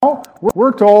Now,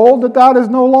 we're told that that is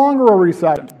no longer a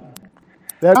recession.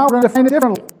 That now we're going to find it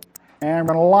differently, and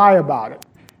we're going to lie about it.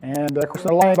 And of course,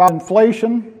 they're lying about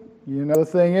inflation. You know, the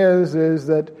thing is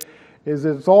that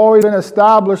it's always been an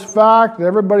established fact that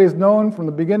everybody's known from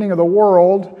the beginning of the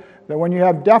world that when you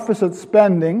have deficit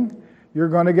spending, you're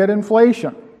going to get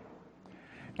inflation.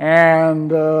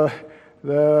 And the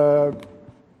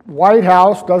White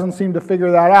House doesn't seem to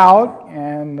figure that out,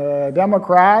 and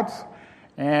Democrats,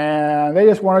 and they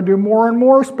just want to do more and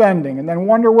more spending and then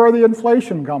wonder where the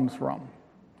inflation comes from.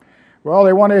 Well,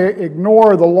 they want to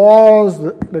ignore the laws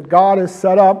that God has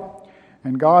set up,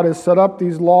 and God has set up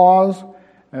these laws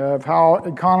of how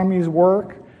economies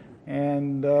work,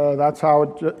 and that's how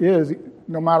it is,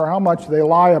 no matter how much they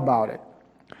lie about it.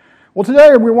 Well,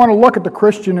 today we want to look at the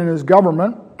Christian and his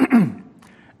government.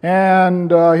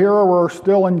 And here we're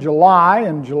still in July,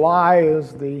 and July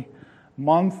is the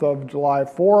month of July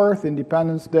 4th,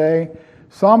 Independence Day.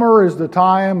 Summer is the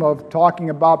time of talking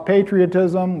about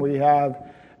patriotism. We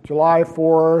have July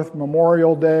 4th,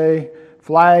 Memorial Day,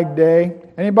 Flag Day.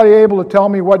 Anybody able to tell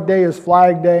me what day is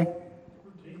Flag Day?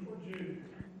 14th of June.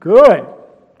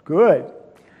 Good.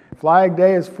 Flag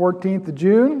Day is 14th of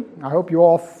June. I hope you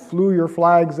all flew your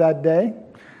flags that day.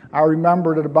 I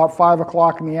remembered at about 5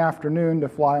 o'clock in the afternoon to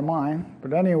fly mine.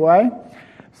 But anyway,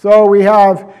 so we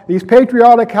have these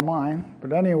patriotic holidays.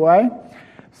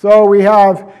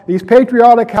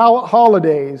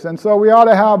 And so we ought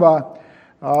to have a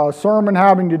sermon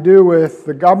having to do with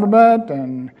the government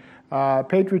and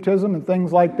patriotism and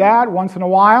things like that once in a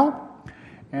while,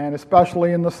 and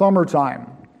especially in the summertime.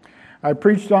 I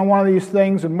preached on one of these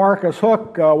things in Marcus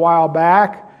Hook a while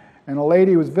back, and a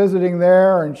lady was visiting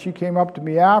there, and she came up to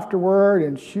me afterward,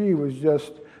 and she was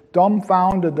just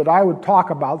dumbfounded that I would talk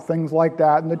about things like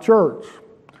that in the church.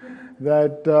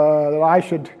 That I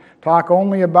should talk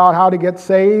only about how to get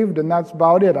saved, and that's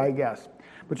about it, I guess.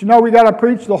 But you know, we got to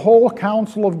preach the whole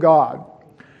counsel of God.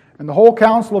 And the whole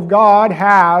counsel of God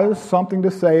has something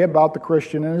to say about the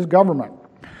Christian and his government.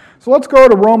 So let's go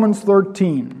to Romans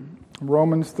 13.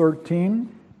 Romans 13.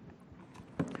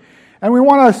 And we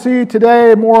want to see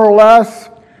today, more or less,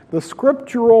 the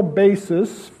scriptural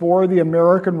basis for the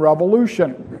American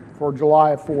Revolution for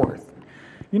July 4th.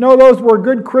 You know, those were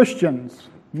good Christians,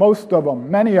 most of them,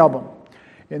 many of them,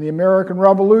 in the American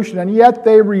Revolution, and yet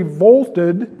they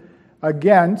revolted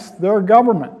against their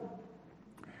government.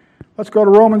 Let's go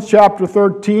to Romans chapter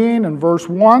 13 and verse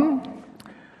 1.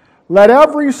 Let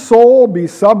every soul be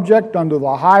subject unto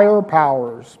the higher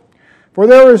powers. For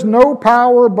there is no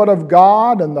power but of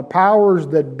God, and the powers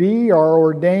that be are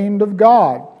ordained of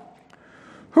God.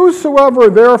 Whosoever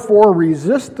therefore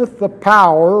resisteth the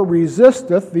power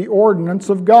resisteth the ordinance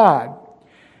of God,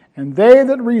 and they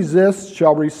that resist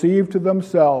shall receive to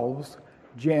themselves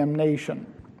damnation.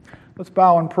 Let's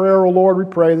bow in prayer, O Lord. We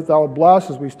pray that thou would bless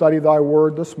as we study thy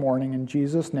word this morning. In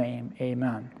Jesus' name,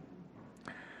 amen.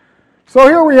 So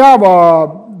here we have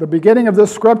the beginning of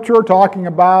this scripture talking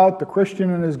about the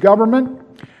Christian and his government.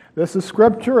 This is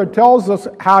scripture. It tells us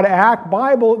how to act.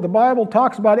 The Bible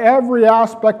talks about every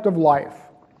aspect of life.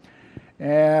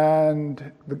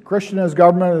 And the Christian and his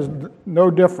government is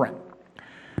no different.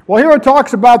 Well, here it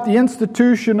talks about the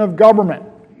institution of government.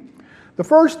 The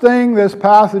first thing this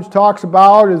passage talks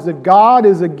about is that God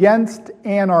is against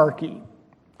anarchy.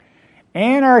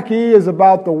 Anarchy is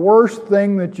about the worst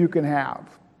thing that you can have.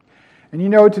 And you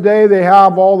know, today they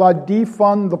have all that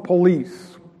defund the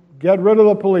police. Get rid of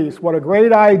the police. What a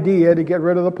great idea to get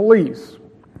rid of the police.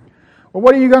 Well,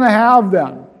 what are you going to have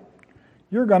then?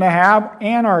 You're going to have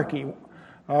anarchy.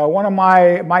 One of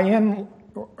my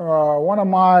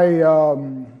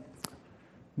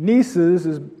nieces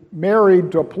is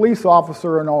married to a police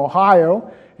officer in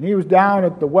Ohio, and he was down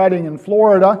at the wedding in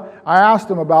Florida. I asked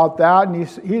him about that, and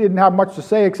he didn't have much to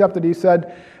say except that he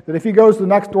said that if he goes to the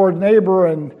next door neighbor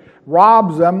and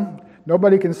robs them,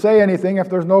 nobody can say anything if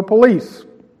there's no police.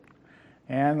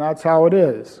 And that's how it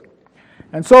is.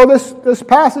 And so this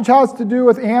passage has to do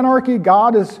with anarchy.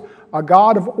 God is a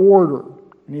God of order,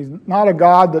 and he's not a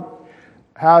God that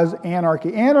has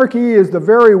anarchy. Anarchy is the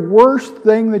very worst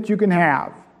thing that you can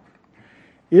have.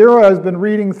 Ira has been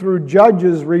reading through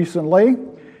Judges recently,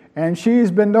 and she's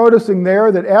been noticing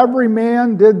there that every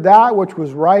man did that which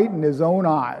was right in his own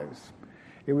eyes.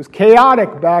 It was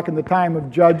chaotic back in the time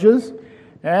of Judges,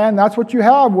 and that's what you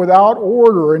have without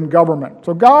order in government.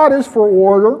 So God is for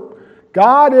order.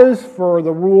 God is for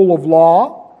the rule of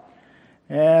law,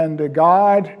 and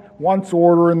God wants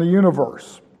order in the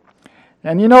universe.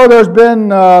 And you know, there's been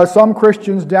some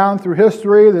Christians down through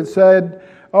history that said,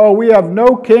 oh, we have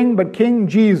no king but King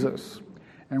Jesus.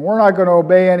 and we're not going to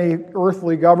obey any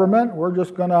earthly government. We're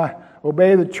just going to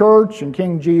obey the church and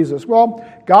King Jesus. Well,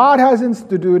 God has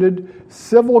instituted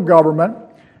civil government,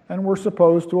 and we're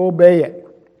supposed to obey it.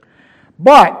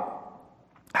 But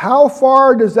how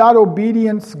far does that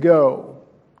obedience go?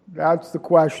 That's the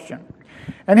question.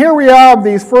 And here we have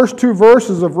these first two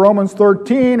verses of Romans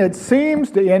 13. It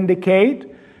seems to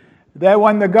indicate that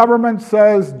when the government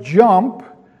says jump,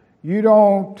 you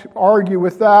don't argue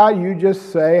with that, you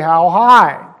just say how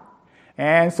high.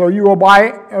 And so you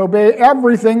obey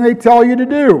everything they tell you to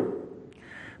do.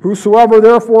 Whosoever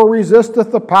therefore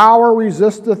resisteth the power,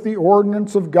 resisteth the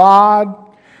ordinance of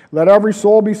God. Let every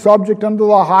soul be subject unto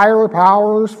the higher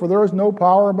powers, for there is no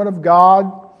power but of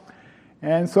God.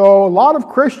 And so a lot of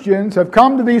Christians have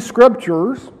come to these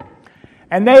scriptures,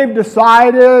 and they've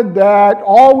decided that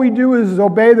all we do is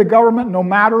obey the government no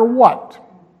matter what.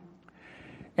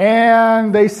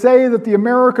 And they say that the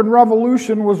American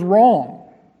Revolution was wrong,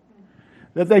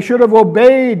 that they should have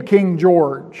obeyed King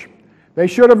George. They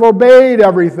should have obeyed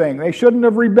everything. They shouldn't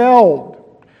have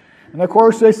rebelled. And of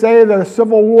course they say the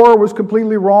Civil War was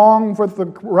completely wrong with the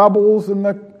rebels in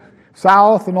the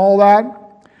South and all that.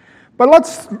 But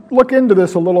let's look into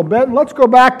this a little bit. Let's go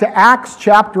back to Acts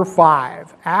chapter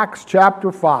 5. Acts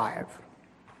chapter 5.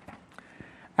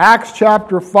 Acts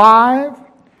chapter 5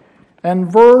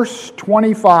 and verse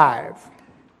 25.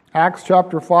 Acts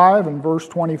chapter 5 and verse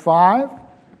 25.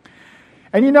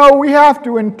 And you know, we have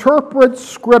to interpret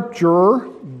Scripture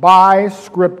by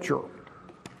Scripture.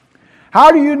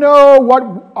 How do you know what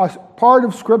a part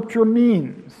of Scripture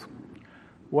means?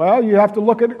 Well, you have to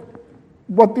look at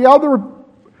what the other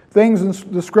things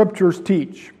in the Scriptures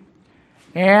teach.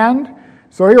 And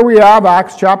so here we have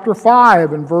Acts chapter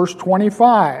 5 and verse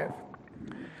 25.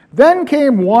 Then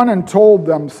came one and told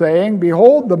them, saying,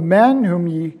 Behold, the men whom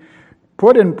ye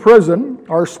put in prison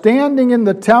are standing in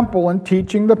the temple and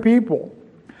teaching the people.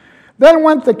 Then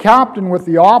went the captain with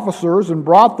the officers and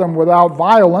brought them without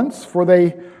violence, for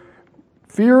they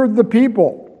feared the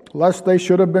people, lest they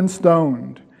should have been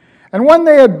stoned. And when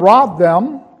they had brought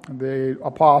them, the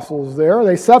apostles there,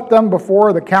 they set them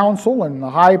before the council and the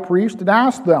high priest and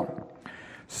asked them,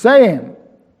 saying,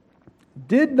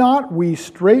 Did not we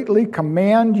straitly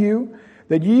command you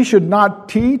that ye should not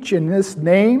teach in this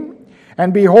name?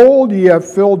 And behold, ye have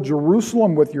filled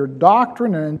Jerusalem with your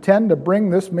doctrine and intend to bring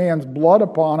this man's blood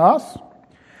upon us.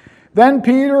 Then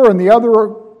Peter and the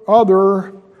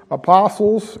other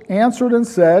apostles answered and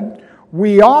said,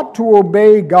 We ought to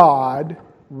obey God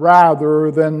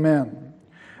rather than men.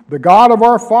 The God of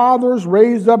our fathers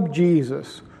raised up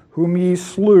Jesus, whom ye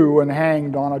slew and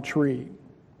hanged on a tree.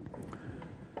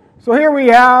 So here we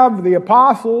have the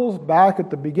apostles back at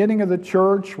the beginning of the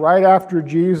church, right after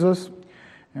Jesus.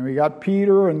 And we got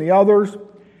Peter and the others.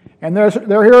 And they're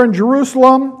here in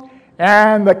Jerusalem.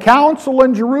 And the council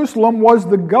in Jerusalem was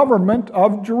the government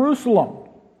of Jerusalem.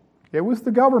 It was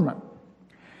the government.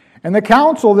 And the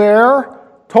council there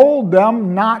told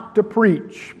them not to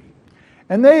preach.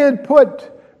 And they had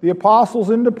put the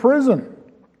apostles into prison.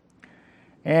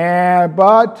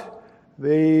 But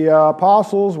the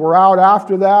apostles were out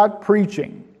after that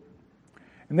preaching.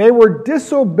 And they were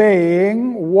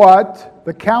disobeying what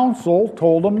the council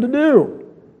told them to do.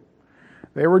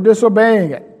 They were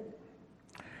disobeying it.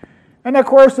 And of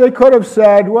course they could have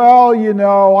said, well, you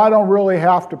know, I don't really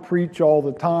have to preach all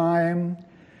the time.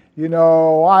 You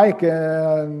know, I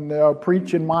can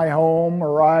preach in my home,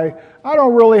 or I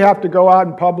don't really have to go out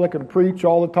in public and preach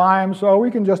all the time, so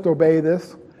we can just obey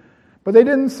this. But they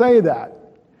didn't say that.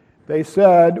 They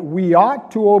said, we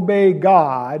ought to obey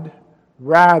God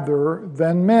rather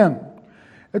than men.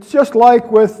 It's just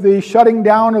like with the shutting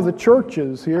down of the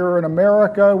churches here in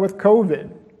America with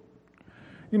COVID.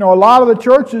 You know, a lot of the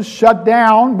churches shut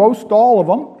down, most all of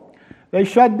them. They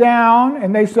shut down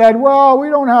and they said, well, we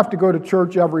don't have to go to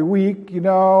church every week, you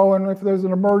know, and if there's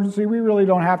an emergency, we really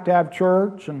don't have to have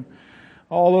church and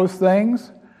all those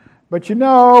things. But you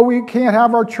know, we can't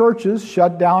have our churches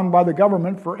shut down by the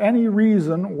government for any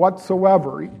reason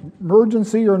whatsoever,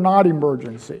 emergency or not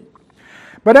emergency.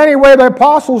 But anyway, the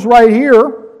apostles right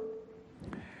here,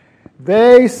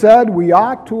 they said we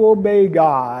ought to obey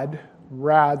God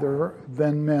rather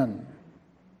than men.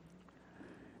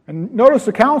 And notice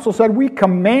the council said, we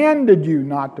commanded you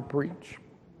not to preach.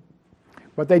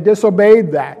 But they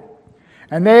disobeyed that.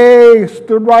 And they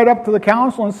stood right up to the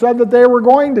council and said that they were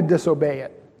going to disobey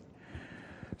it.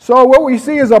 So what we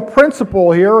see as a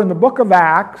principle here in the book of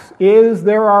Acts is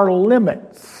there are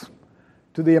limits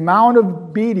to the amount of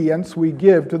obedience we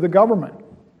give to the government.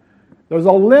 There's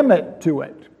a limit to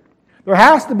it. There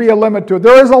has to be a limit to it.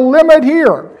 There is a limit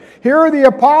here. Here the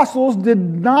apostles did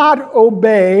not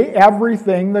obey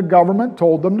everything the government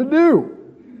told them to do.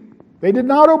 They did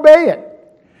not obey it.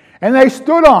 And they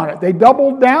stood on it. They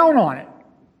doubled down on it.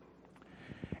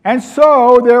 And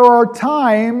so there are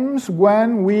times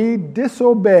when we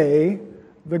disobey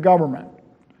the government.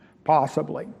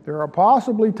 Possibly. There are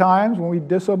possibly times when we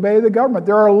disobey the government.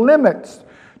 There are limits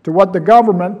to what the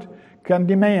government can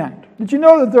demand. Did you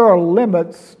know that there are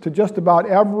limits to just about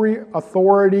every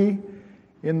authority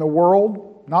in the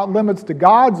world? Not limits to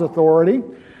God's authority,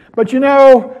 but you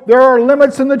know, there are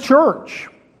limits in the church.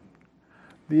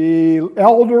 The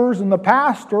elders and the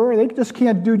pastor, they just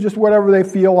can't do just whatever they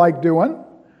feel like doing.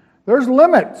 There's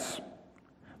limits.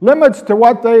 Limits to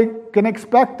what they can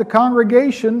expect the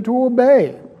congregation to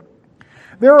obey.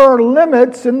 There are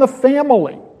limits in the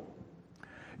family.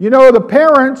 You know, the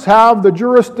parents have the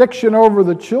jurisdiction over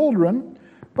the children,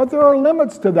 but there are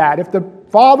limits to that. If the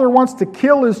father wants to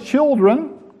kill his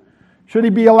children, should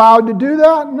he be allowed to do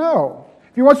that? No.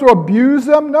 If he wants to abuse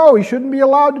them, no, he shouldn't be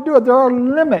allowed to do it. There are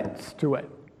limits to it.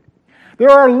 There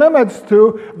are limits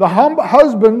to the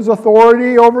husband's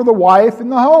authority over the wife in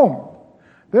the home.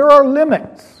 There are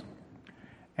limits.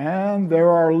 And there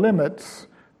are limits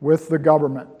with the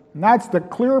government. And that's the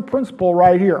clear principle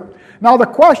right here. Now the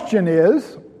question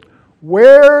is,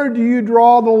 where do you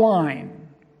draw the line?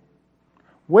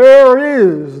 Where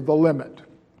is the limit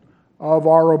of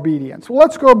our obedience? Well,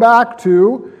 let's go back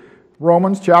to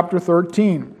Romans chapter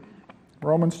 13.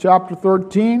 Romans chapter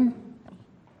 13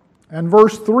 and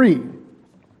verse 3.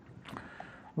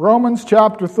 Romans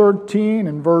chapter 13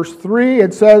 and verse 3,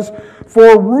 it says,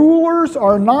 "For rulers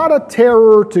are not a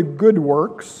terror to good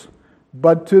works,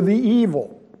 but to the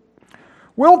evil.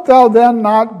 Wilt thou then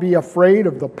not be afraid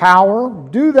of the power?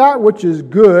 Do that which is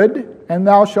good, and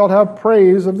thou shalt have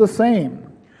praise of the same.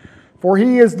 For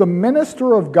he is the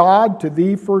minister of God to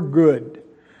thee for good.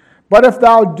 But if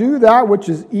thou do that which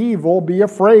is evil, be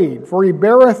afraid, for he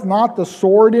beareth not the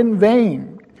sword in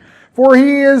vain. For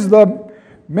he is the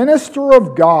minister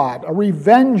of God, a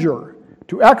revenger,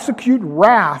 to execute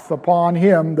wrath upon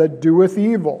him that doeth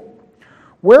evil.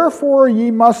 Wherefore ye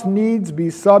must needs be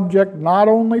subject not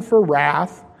only for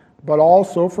wrath, but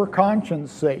also for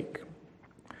conscience sake."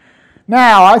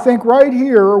 Now, I think right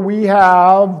here we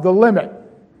have the limit,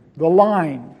 the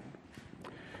line.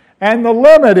 And the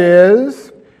limit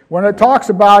is, when it talks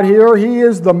about here, he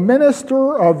is the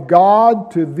minister of God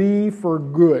to thee for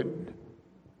good.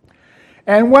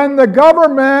 And when the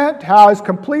government has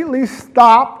completely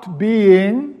stopped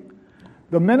being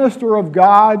the minister of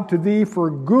God to thee for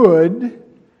good,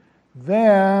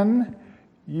 then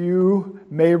you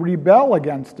may rebel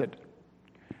against it.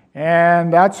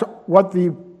 And that's what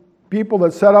the people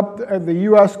that set up the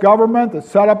U.S. government, that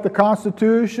set up the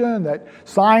Constitution, that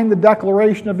signed the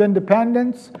Declaration of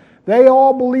Independence, they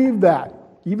all believed that,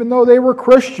 even though they were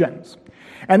Christians.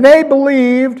 And they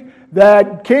believed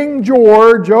that King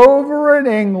George over in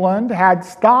England had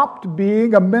stopped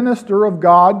being a minister of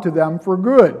God to them for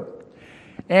good.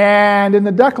 And in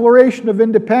the Declaration of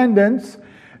Independence,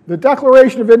 the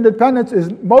Declaration of Independence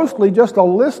is mostly just a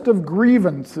list of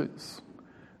grievances.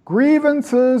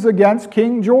 Grievances against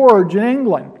King George in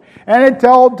England. And it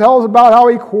tells about how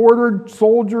he quartered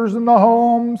soldiers in the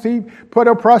homes, he put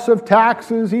oppressive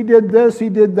taxes, he did this, he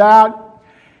did that.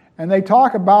 And they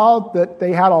talk about that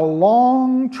they had a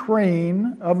long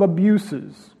train of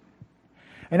abuses.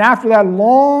 And after that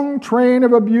long train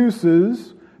of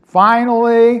abuses,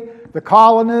 finally the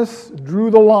colonists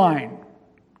drew the line.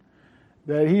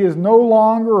 That he is no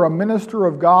longer a minister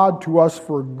of God to us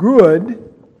for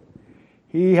good.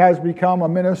 He has become a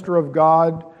minister of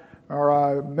God, or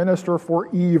a minister for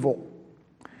evil.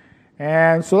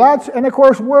 And so and of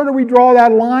course, where do we draw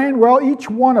that line? Well, each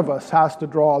one of us has to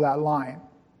draw that line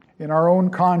in our own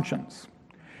conscience.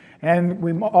 And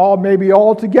maybe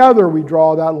all together we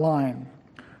draw that line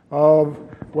of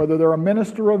whether they're a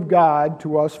minister of God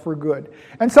to us for good.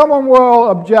 And someone will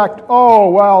object, oh,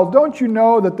 well, don't you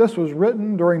know that this was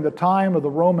written during the time of the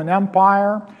Roman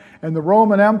Empire? And the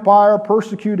Roman Empire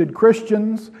persecuted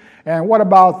Christians, and what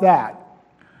about that?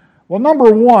 Well,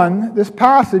 number one, this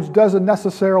passage doesn't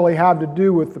necessarily have to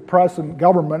do with the present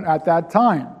government at that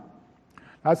time.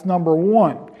 That's number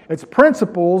one. It's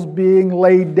principles being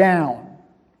laid down.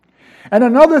 And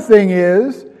another thing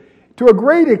is, to a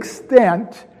great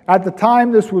extent, at the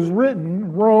time this was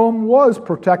written, Rome was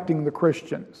protecting the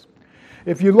Christians.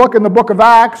 If you look in the book of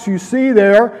Acts, you see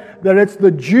there that it's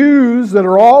the Jews that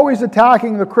are always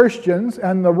attacking the Christians,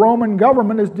 and the Roman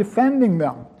government is defending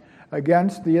them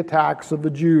against the attacks of the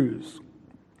Jews.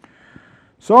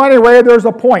 So anyway, there's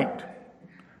a point.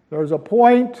 There's a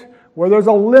point where there's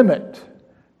a limit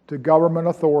to government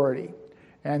authority.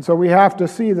 And so we have to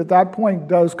see that that point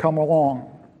does come along.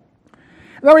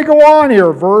 And then we go on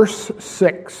here, verse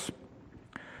 6.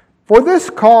 For this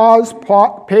cause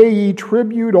pay ye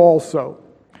tribute also,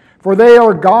 for they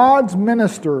are God's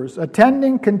ministers,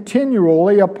 attending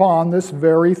continually upon this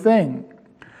very thing.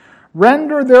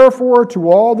 Render therefore to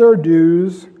all their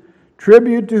dues,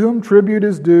 tribute to whom tribute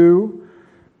is due,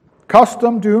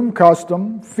 custom to whom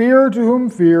custom, fear to whom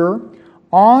fear,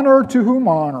 honor to whom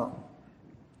honor.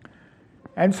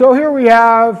 And so here we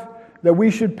have that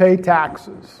we should pay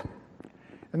taxes.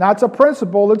 And that's a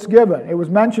principle that's given. It was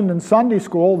mentioned in Sunday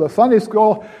school. The Sunday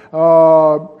school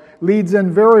leads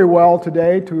in very well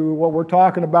today to what we're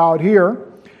talking about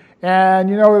here. And,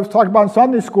 it was talked about in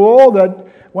Sunday school that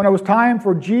when it was time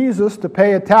for Jesus to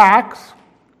pay a tax,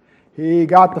 he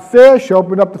got the fish,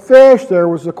 opened up the fish, there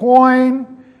was a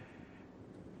coin.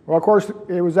 Well, of course,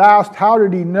 it was asked, how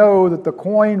did he know that the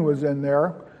coin was in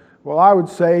there? Well, I would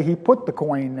say he put the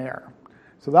coin there.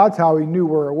 So that's how he knew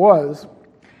where it was.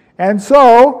 And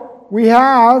so we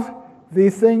have, the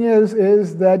thing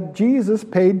is that Jesus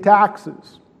paid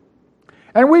taxes.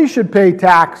 And we should pay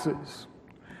taxes.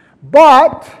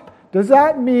 But does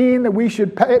that mean that we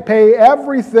should pay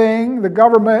everything the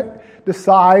government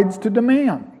decides to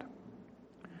demand?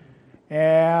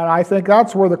 And I think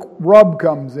that's where the rub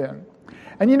comes in.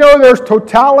 And there's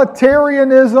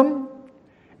totalitarianism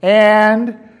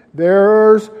and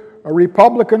there's a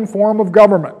Republican form of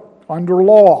government under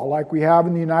law, like we have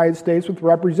in the United States with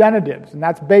representatives, and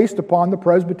that's based upon the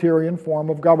Presbyterian form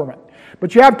of government.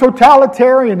 But you have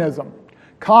totalitarianism,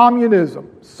 communism,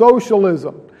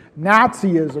 socialism,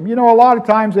 Nazism. A lot of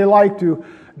times they like to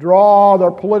draw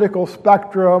their political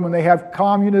spectrum, and they have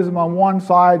communism on one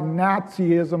side,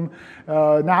 Nazism,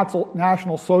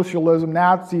 National Socialism,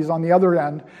 Nazis on the other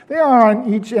end. They are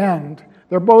on each end.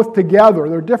 They're both together.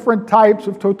 They're different types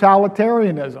of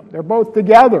totalitarianism. They're both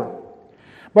together.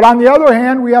 But on the other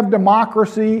hand, we have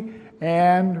democracy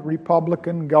and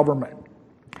Republican government.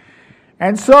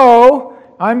 And so,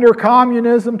 under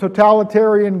communism,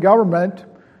 totalitarian government,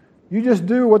 you just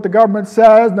do what the government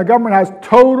says, and the government has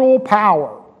total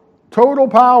power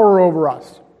over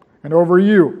us and over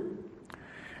you.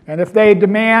 And if they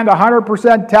demand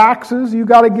 100% taxes, you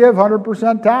got to give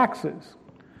 100% taxes.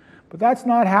 But that's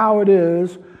not how it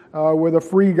is with a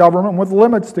free government, with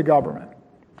limits to government.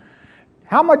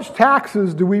 How much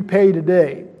taxes do we pay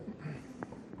today?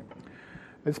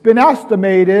 It's been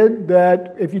estimated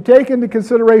that if you take into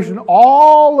consideration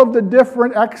all of the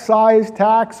different excise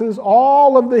taxes,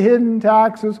 all of the hidden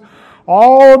taxes,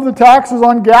 all of the taxes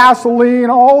on gasoline,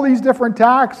 all these different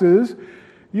taxes,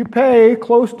 you pay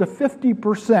close to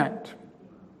 50%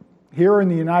 here in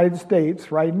the United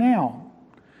States right now.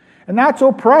 And that's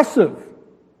oppressive.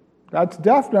 That's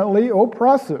definitely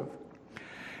oppressive.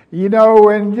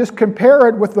 And just compare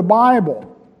it with the Bible.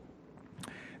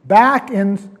 Back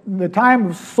in the time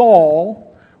of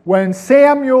Saul, when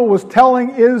Samuel was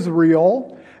telling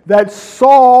Israel that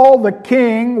Saul the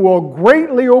king will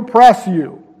greatly oppress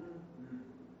you,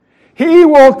 he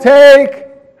will take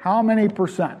how many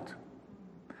percent?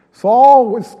 Saul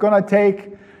was going to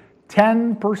take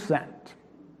 10%. That's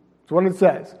what it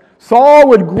says. Saul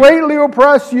would greatly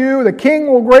oppress you, the king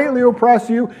will greatly oppress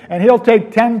you, and he'll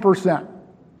take 10%.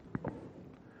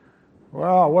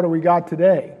 Well, what do we got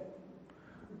today?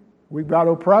 We've got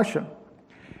oppression.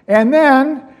 And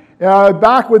then,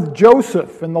 back with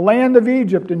Joseph in the land of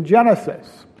Egypt in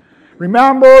Genesis.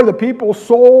 Remember, the people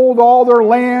sold all their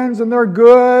lands and their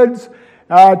goods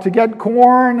to get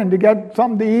corn and to get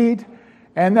something to eat.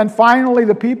 And then finally,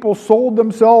 the people sold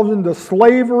themselves into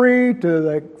slavery to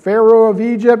the Pharaoh of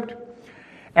Egypt.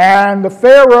 And the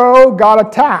Pharaoh got a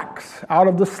tax out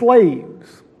of the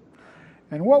slaves.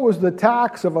 And what was the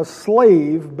tax of a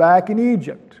slave back in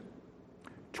Egypt?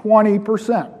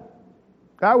 20%.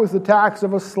 That was the tax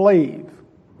of a slave.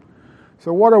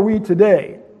 So what are we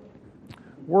today?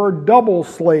 We're double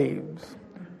slaves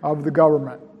of the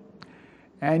government.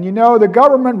 And the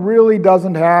government really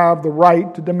doesn't have the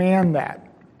right to demand that.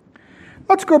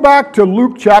 Let's go back to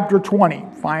Luke chapter 20.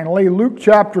 Finally, Luke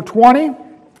chapter 20,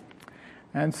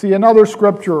 and see another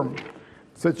scripture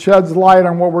that sheds light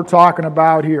on what we're talking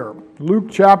about here. Luke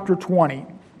chapter 20.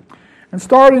 And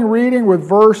starting reading with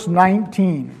verse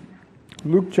 19.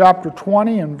 Luke chapter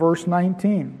 20 and verse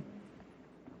 19.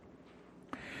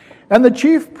 And the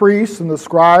chief priests and the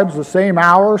scribes the same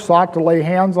hour sought to lay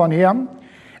hands on him,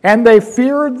 and they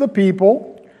feared the people,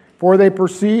 for they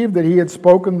perceived that he had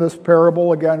spoken this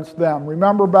parable against them.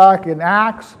 Remember back in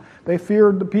Acts, they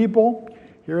feared the people.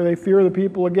 Here they fear the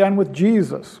people again with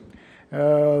Jesus.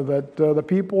 that the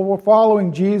people were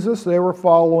following Jesus, they were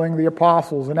following the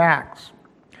apostles in Acts.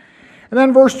 And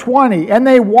then verse 20, and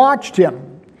they watched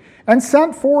him and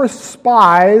sent forth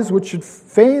spies which should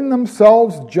feign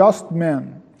themselves just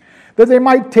men, that they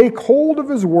might take hold of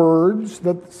his words,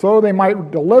 that so they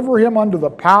might deliver him unto the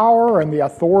power and the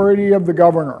authority of the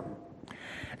governor.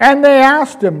 And they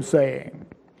asked him, saying,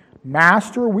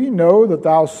 Master, we know that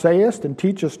thou sayest and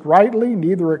teachest rightly,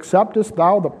 neither acceptest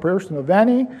thou the person of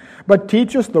any, but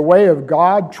teachest the way of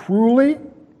God truly.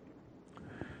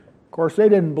 Of course, they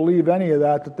didn't believe any of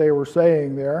that they were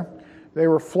saying there. They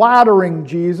were flattering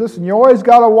Jesus, and you always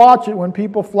got to watch it when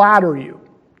people flatter you.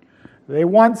 They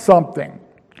want something.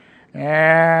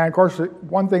 And, of course,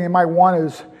 one thing they might want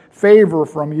is favor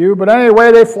from you. But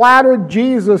anyway, they flattered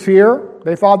Jesus here.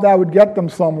 They thought that would get them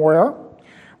somewhere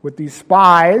with these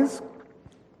spies.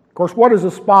 Of course, what is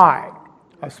a spy?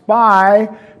 A spy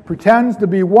pretends to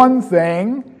be one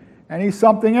thing, and he's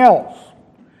something else.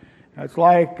 It's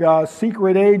like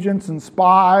secret agents and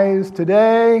spies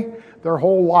today. Their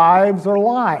whole lives are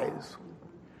lies.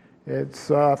 It's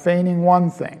feigning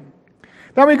one thing.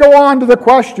 Then we go on to the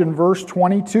question, verse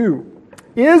 22.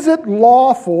 Is it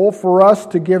lawful for us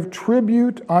to give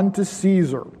tribute unto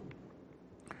Caesar?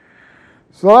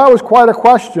 So that was quite a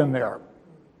question there.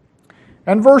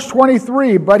 And verse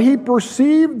 23, but he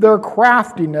perceived their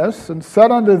craftiness and said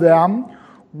unto them,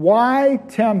 Why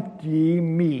tempt ye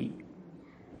me?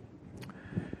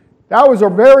 That was a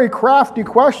very crafty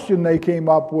question they came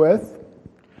up with,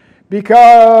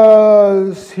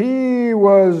 because he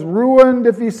was ruined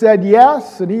if he said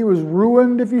yes, and he was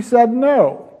ruined if he said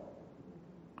no.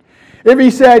 If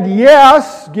he said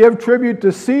yes, give tribute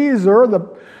to Caesar,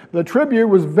 the tribute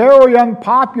was very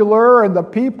unpopular and the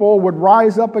people would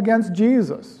rise up against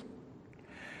Jesus.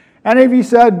 And if he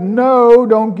said no,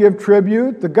 don't give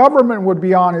tribute, the government would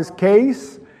be on his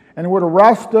case and would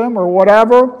arrest him or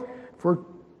whatever for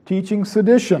teaching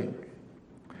sedition.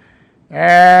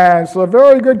 And so a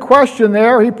very good question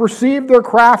there. He perceived their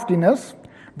craftiness.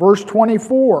 Verse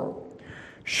 24.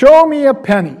 Show me a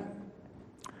penny.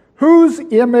 Whose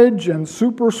image and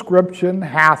superscription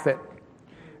hath it?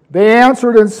 They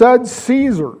answered and said,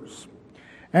 Caesar's.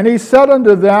 And he said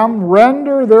unto them,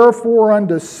 Render therefore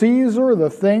unto Caesar the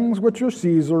things which are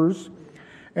Caesar's,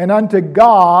 and unto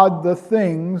God the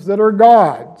things that are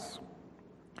God's.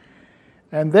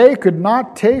 And they could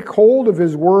not take hold of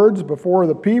his words before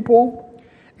the people,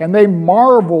 and they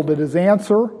marveled at his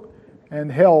answer and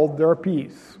held their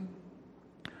peace.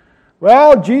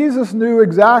 Well, Jesus knew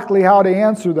exactly how to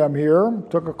answer them here.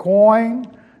 Took a coin,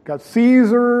 got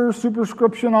Caesar's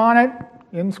superscription on it,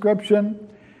 inscription,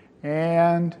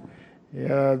 and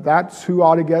that's who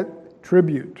ought to get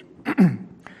tribute.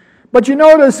 But you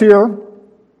notice here,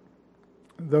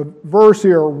 the verse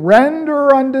here,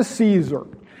 render unto Caesar.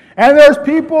 And there's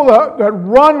people that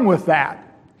run with that.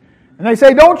 And they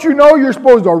say, don't you know you're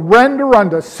supposed to render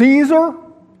unto Caesar?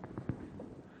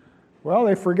 Well,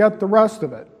 they forget the rest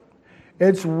of it.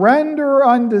 It's render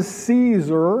unto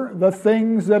Caesar the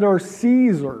things that are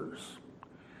Caesar's,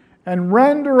 and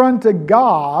render unto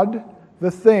God the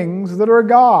things that are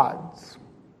God's.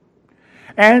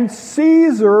 And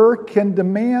Caesar can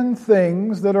demand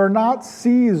things that are not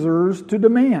Caesar's to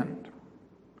demand.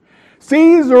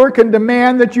 Caesar can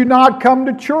demand that you not come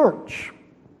to church,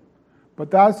 but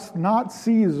that's not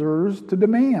Caesar's to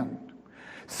demand.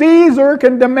 Caesar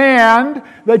can demand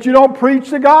that you don't preach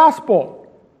the gospel,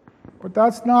 but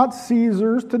that's not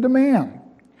Caesar's to demand.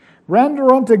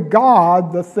 Render unto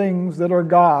God the things that are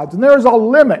God's. And there's a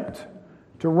limit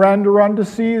to render unto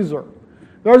Caesar.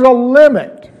 There's a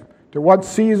limit to what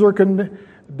Caesar can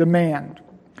demand.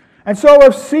 And so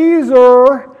if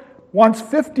Caesar wants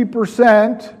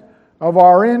 50% of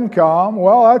our income,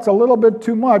 well, that's a little bit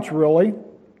too much, really.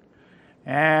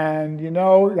 And,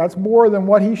 that's more than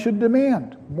what he should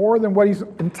demand, more than what he's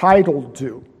entitled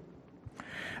to.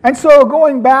 And so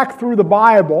going back through the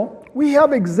Bible, we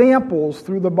have examples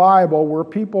through the Bible where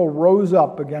people rose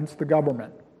up against the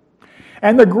government.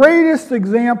 And the greatest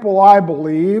example, I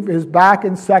believe, is back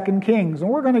in 2 Kings. And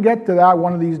we're going to get to that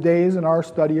one of these days in our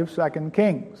study of 2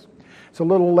 Kings. It's a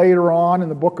little later on in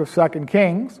the book of 2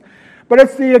 Kings. But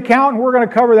it's the account, and we're going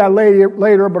to cover that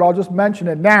later, but I'll just mention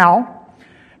it now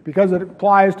because it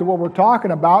applies to what we're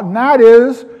talking about. And that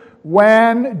is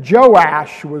when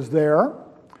Joash was there.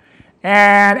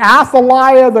 And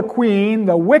Athaliah the queen,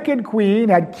 the wicked queen,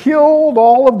 had killed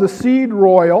all of the seed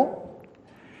royal.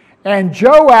 And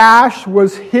Joash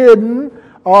was hidden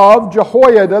of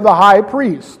Jehoiada the high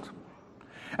priest.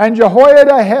 And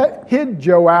Jehoiada hid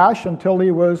Joash until he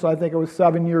was, I think it was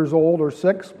 7 years old or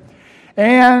 6.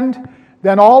 And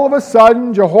then all of a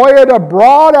sudden Jehoiada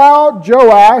brought out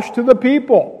Joash to the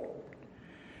people.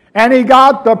 And he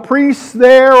got the priests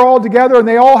there all together, and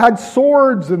they all had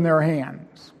swords in their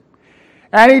hands.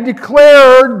 And he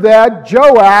declared that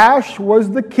Joash was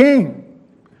the king.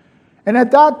 And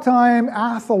at that time,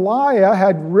 Athaliah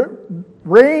had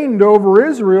reigned over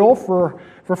Israel for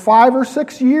 5 or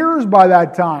 6 years by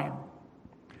that time.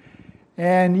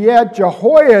 And yet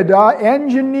Jehoiada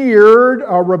engineered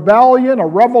a rebellion, a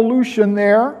revolution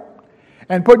there,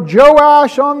 and put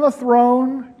Joash on the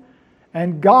throne.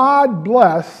 And God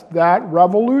blessed that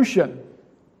revolution.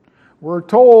 We're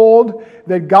told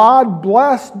that God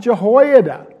blessed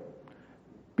Jehoiada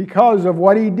because of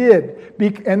what he did.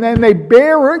 And then they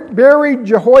buried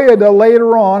Jehoiada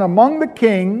later on among the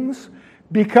kings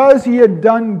because he had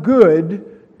done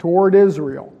good toward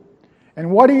Israel. And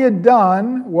what he had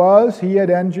done was he had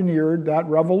engineered that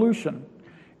revolution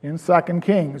in 2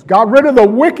 Kings. Got rid of the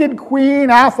wicked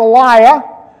queen Athaliah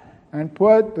and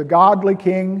put the godly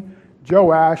king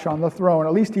Joash on the throne.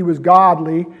 At least he was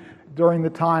godly during the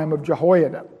time of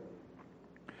Jehoiada.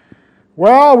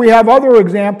 Well, we have other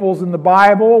examples in the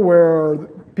Bible where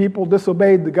people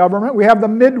disobeyed the government. We have the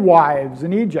midwives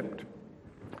in Egypt.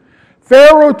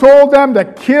 Pharaoh told them to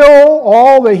kill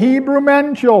all the Hebrew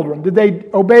men children. Did they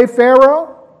obey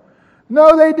Pharaoh?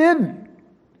 No, they didn't.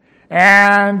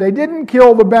 And they didn't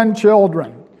kill the men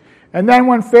children. And then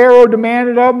when Pharaoh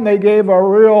demanded of them, they gave a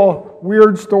real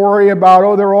weird story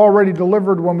about, they're already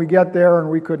delivered when we get there and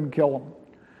we couldn't kill them.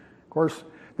 Of course,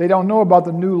 they don't know about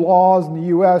the new laws in the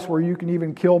U.S. where you can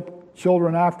even kill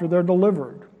children after they're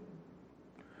delivered.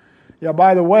 Yeah,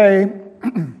 by the way,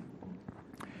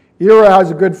 Ira has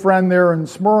a good friend there in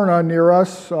Smyrna near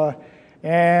us,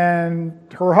 and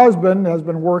her husband has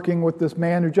been working with this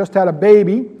man who just had a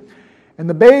baby, and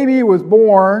the baby was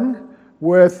born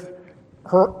with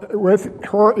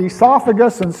her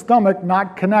esophagus and stomach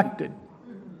not connected.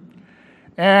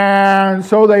 And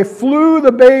so they flew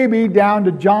the baby down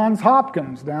to Johns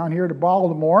Hopkins, down here to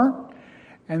Baltimore,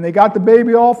 and they got the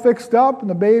baby all fixed up, and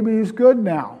the baby's good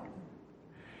now.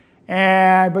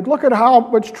 But look at how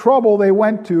much trouble they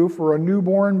went to for a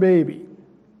newborn baby.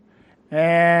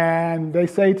 And they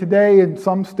say today in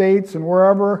some states and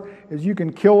wherever is you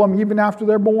can kill them even after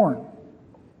they're born.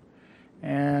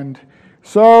 And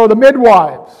so the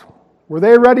midwives, were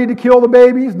they ready to kill the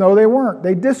babies? No, they weren't.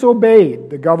 They disobeyed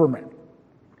the government.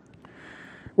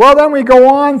 Well, then we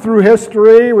go on through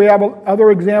history. We have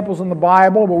other examples in the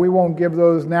Bible, but we won't give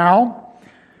those now.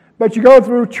 But you go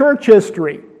through church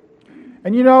history.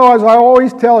 And you know, as I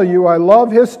always tell you, I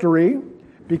love history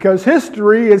because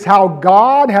history is how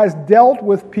God has dealt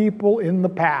with people in the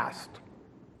past.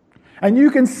 And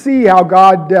you can see how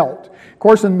God dealt. Of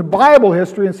course, in the Bible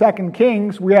history, in 2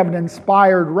 Kings, we have an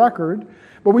inspired record,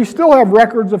 but we still have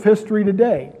records of history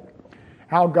today,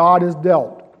 how God has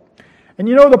dealt. And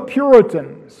you know the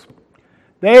Puritans,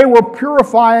 they were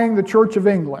purifying the Church of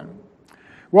England.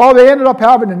 Well, they ended up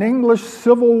having an English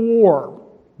Civil War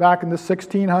back in the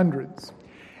 1600s.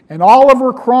 And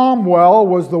Oliver Cromwell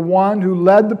was the one who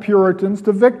led the Puritans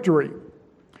to victory.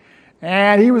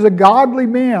 And he was a godly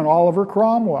man, Oliver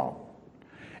Cromwell.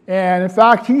 And in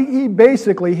fact, he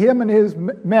basically, him and his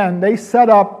men, they set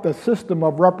up the system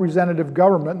of representative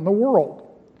government in the world.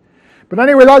 But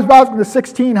anyway, that was back in the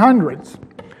 1600s.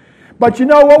 But you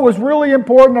know what was really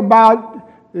important about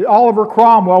Oliver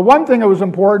Cromwell? One thing that was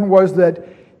important was that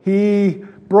he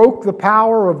broke the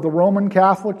power of the Roman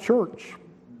Catholic Church.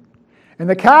 And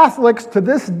the Catholics to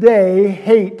this day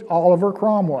hate Oliver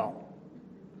Cromwell.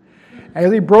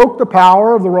 And he broke the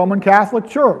power of the Roman Catholic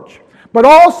Church. But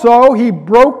also, he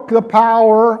broke the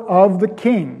power of the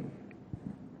king.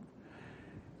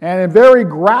 And very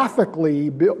graphically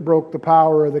broke the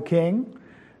power of the king.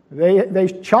 They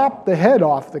chopped the head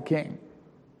off the king,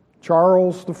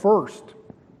 Charles I.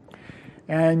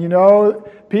 And you know,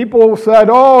 people said,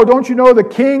 don't you know the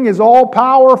king is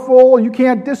all-powerful? You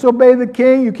can't disobey the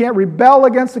king. You can't rebel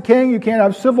against the king. You can't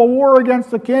have civil war against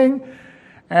the king.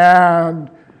 And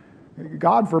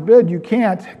God forbid you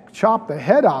can't chop the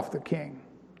head off the king.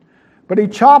 But he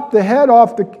chopped the head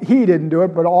off he didn't do it,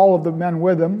 but all of the men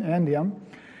with him and him.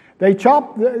 They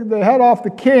chopped the head off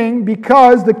the king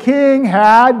because the king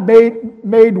had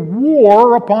made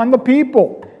war upon the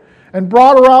people and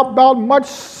brought about much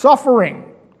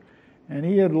suffering. And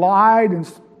he had lied and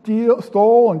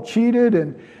stole and cheated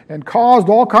and caused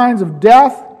all kinds of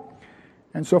death.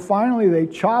 And so finally they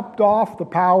chopped off the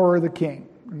power of the king.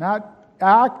 And that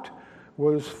act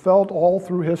was felt all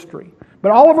through history.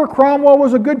 But Oliver Cromwell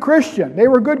was a good Christian. They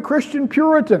were good Christian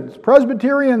Puritans,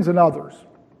 Presbyterians and others.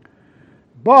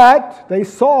 But they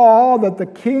saw that the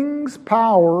king's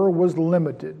power was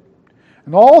limited.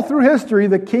 And all through history,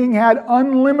 the king had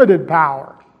unlimited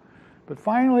power. But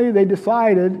finally, they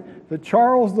decided that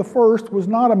Charles I was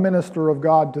not a minister of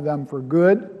God to them for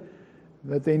good,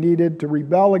 that they needed to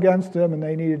rebel against him, and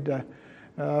they needed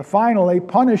to finally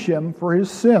punish him for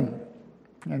his sin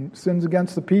and sins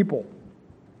against the people.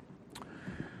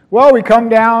 Well, we come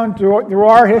down through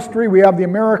our history. We have the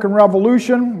American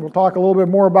Revolution. We'll talk a little bit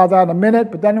more about that in a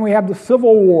minute. But then we have the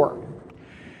Civil War.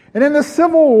 And in the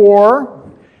Civil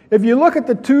War, if you look at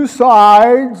the two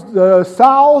sides, the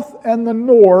South and the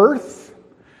North,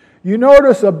 you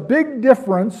notice a big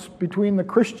difference between the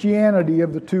Christianity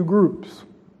of the two groups.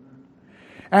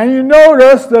 And you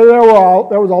notice that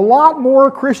there was a lot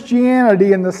more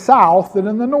Christianity in the South than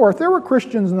in the North. There were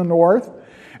Christians in the North,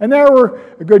 and there were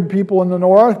good people in the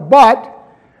North, but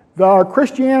the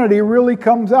Christianity really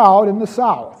comes out in the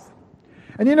South.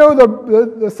 And you know,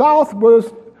 the South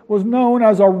was known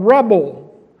as a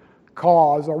rebel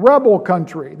cause, a rebel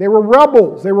country. They were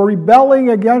rebels. They were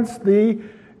rebelling against the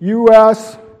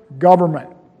U.S. government.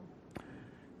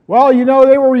 Well, you know,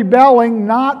 they were rebelling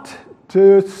not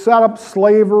to set up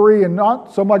slavery and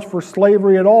not so much for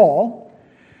slavery at all.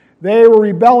 They were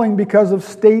rebelling because of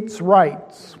states'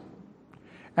 rights.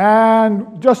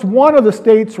 And just one of the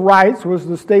states' rights was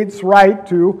the state's right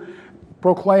to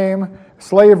proclaim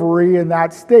slavery in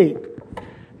that state.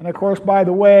 And of course, by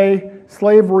the way,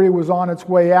 slavery was on its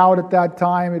way out at that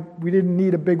time. We didn't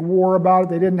need a big war about it.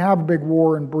 They didn't have a big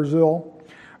war in Brazil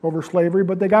over slavery,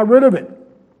 but they got rid of it.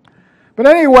 But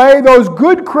anyway, those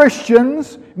good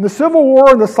Christians in the Civil War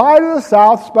on the side of the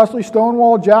South, especially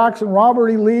Stonewall Jackson, Robert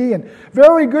E. Lee, and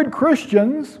very good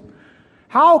Christians,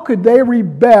 how could they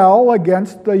rebel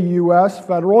against the U.S.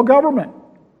 federal government?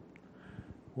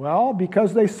 Well,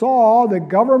 because they saw that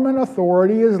government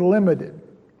authority is limited.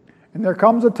 And there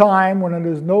comes a time when it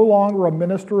is no longer a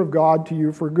minister of God to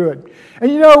you for good.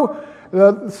 And you know,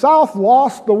 the South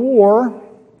lost the war.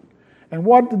 And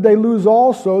what did they lose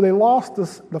also? They lost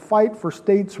the fight for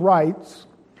states' rights.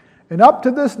 And up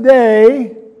to this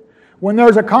day, when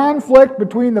there's a conflict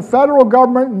between the federal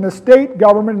government and the state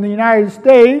government in the United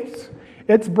States,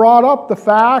 it's brought up the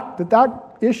fact that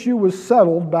that issue was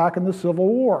settled back in the Civil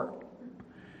War.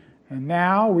 And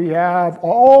now we have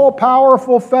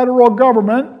all-powerful federal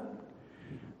government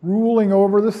ruling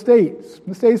over the states.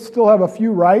 The states still have a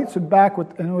few rights,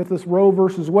 and with this Roe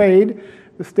versus Wade,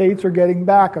 the states are getting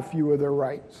back a few of their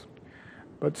rights.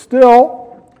 But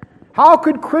still, how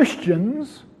could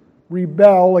Christians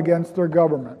rebel against their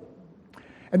government?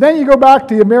 And then you go back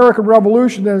to the American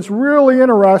Revolution, and it's really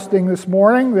interesting this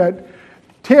morning that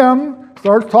Tim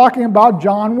starts talking about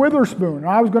John Witherspoon. And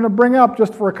I was going to bring up,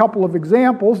 just for a couple of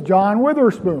examples, John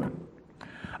Witherspoon,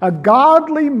 a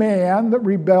godly man that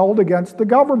rebelled against the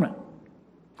government.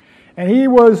 And he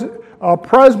was a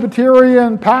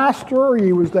Presbyterian pastor.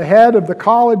 He was the head of the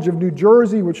College of New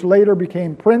Jersey, which later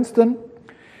became Princeton.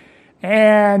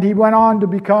 And he went on to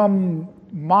become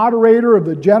moderator of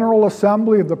the General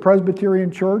Assembly of the Presbyterian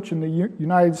Church in the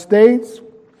United States.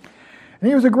 And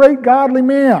he was a great godly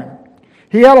man.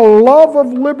 He had a love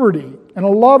of liberty and a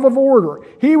love of order.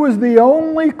 He was the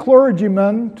only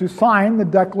clergyman to sign the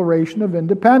Declaration of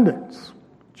Independence,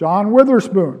 John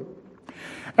Witherspoon.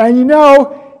 And you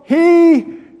know,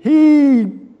 he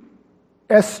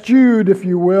eschewed, if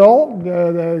you will,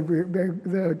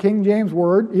 the King James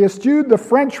word, he eschewed the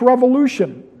French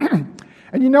Revolution.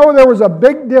 And you know, there was a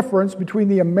big difference between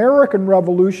the American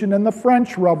Revolution and the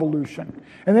French Revolution.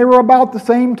 And they were about the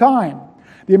same time.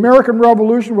 The American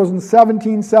Revolution was in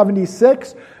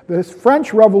 1776. The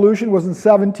French Revolution was in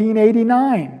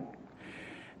 1789.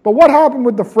 But what happened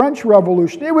with the French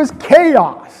Revolution? It was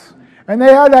chaos. And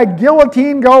they had that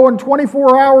guillotine going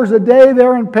 24 hours a day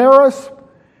there in Paris.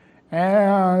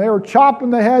 And they were chopping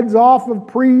the heads off of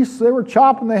priests. They were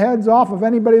chopping the heads off of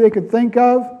anybody they could think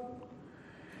of.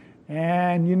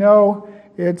 And you know,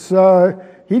 he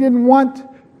didn't want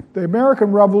the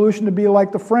American Revolution to be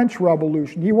like the French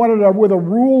Revolution. He wanted it with a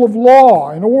rule of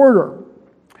law and order.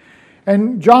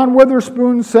 And John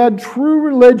Witherspoon said, true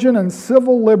religion and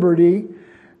civil liberty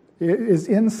is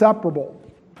inseparable.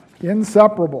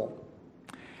 Inseparable.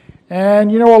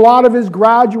 And you know, a lot of his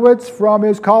graduates from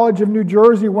his College of New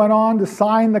Jersey went on to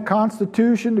sign the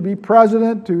Constitution, to be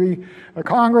president, to be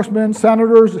congressmen,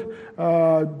 senators,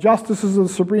 justices of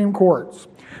the Supreme Courts.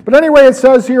 But anyway, it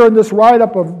says here in this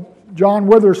write-up of John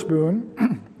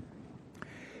Witherspoon,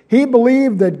 he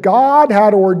believed that God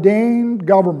had ordained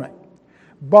government,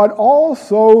 but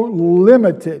also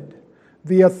limited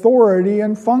the authority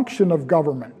and function of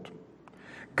government.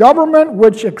 Government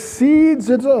which exceeds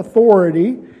its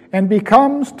authority and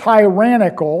becomes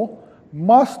tyrannical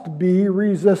must be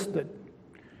resisted,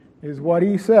 is what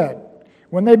he said.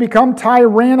 When they become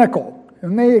tyrannical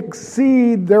and they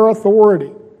exceed their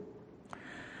authority.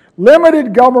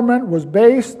 Limited government was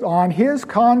based on his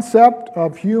concept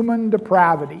of human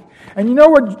depravity. And you know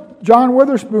what John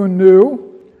Witherspoon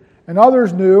knew, and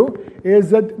others knew,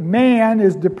 is that man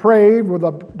is depraved with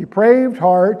a depraved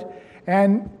heart,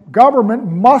 and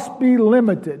government must be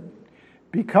limited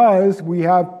because we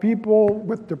have people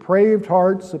with depraved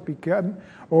hearts that become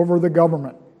over the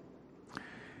government.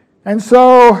 And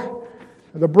so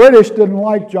the British didn't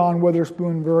like John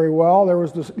Witherspoon very well. There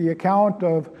was the account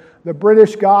of the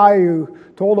British guy who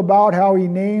told about how he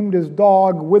named his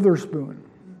dog Witherspoon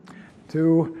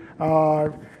to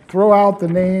throw out the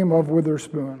name of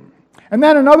Witherspoon. And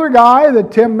then another guy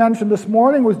that Tim mentioned this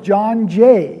morning was John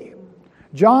Jay.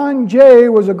 John Jay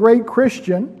was a great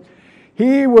Christian.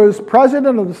 He was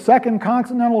president of the Second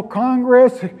Continental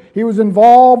Congress. He was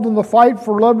involved in the fight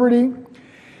for liberty.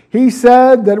 He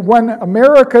said that when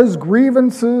America's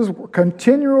grievances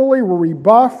continually were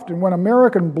rebuffed and when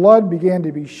American blood began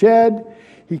to be shed,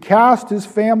 he cast his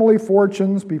family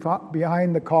fortunes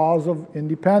behind the cause of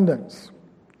independence.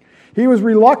 He was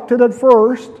reluctant at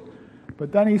first,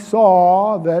 but then he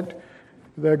saw that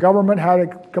the government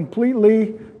had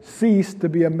completely ceased to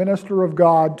be a minister of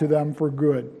God to them for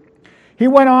good. He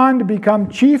went on to become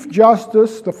Chief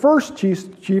Justice, the first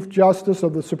Chief Justice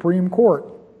of the Supreme Court.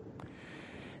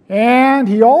 And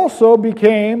he also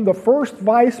became the first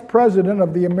vice president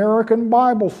of the American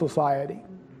Bible Society.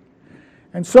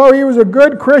 And so he was a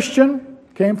good Christian,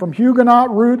 came from Huguenot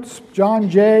roots, John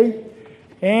Jay,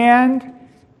 and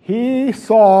he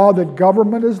saw that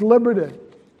government is limited.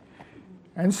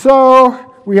 And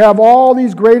so we have all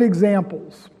these great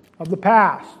examples of the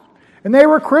past. And they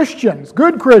were Christians,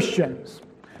 good Christians.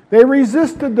 They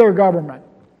resisted their government.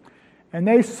 And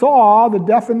they saw the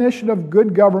definition of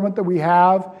good government that we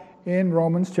have in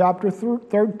Romans chapter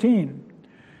 13.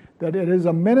 That it is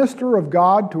a minister of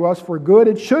God to us for good.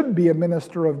 It should be a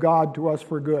minister of God to us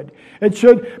for good. It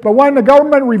should, but when the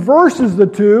government reverses the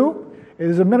two, it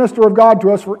is a minister of God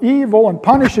to us for evil and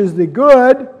punishes the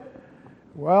good,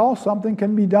 well, something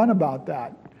can be done about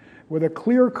that with a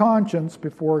clear conscience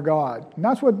before God. And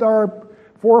that's what our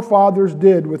forefathers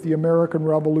did with the American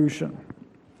Revolution.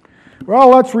 Well,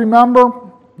 let's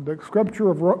remember the scripture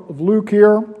of Luke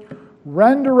here.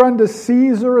 Render unto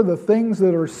Caesar the things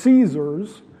that are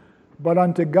Caesar's, but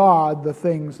unto God the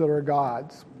things that are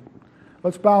God's.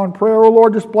 Let's bow in prayer. Oh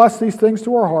Lord, just bless these things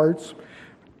to our hearts.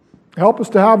 Help us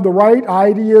to have the right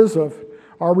ideas of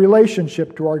our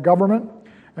relationship to our government.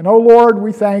 And oh Lord,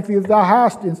 we thank Thee that Thou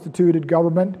hast instituted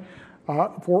government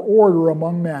for order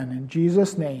among men. In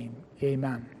Jesus' name,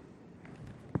 amen.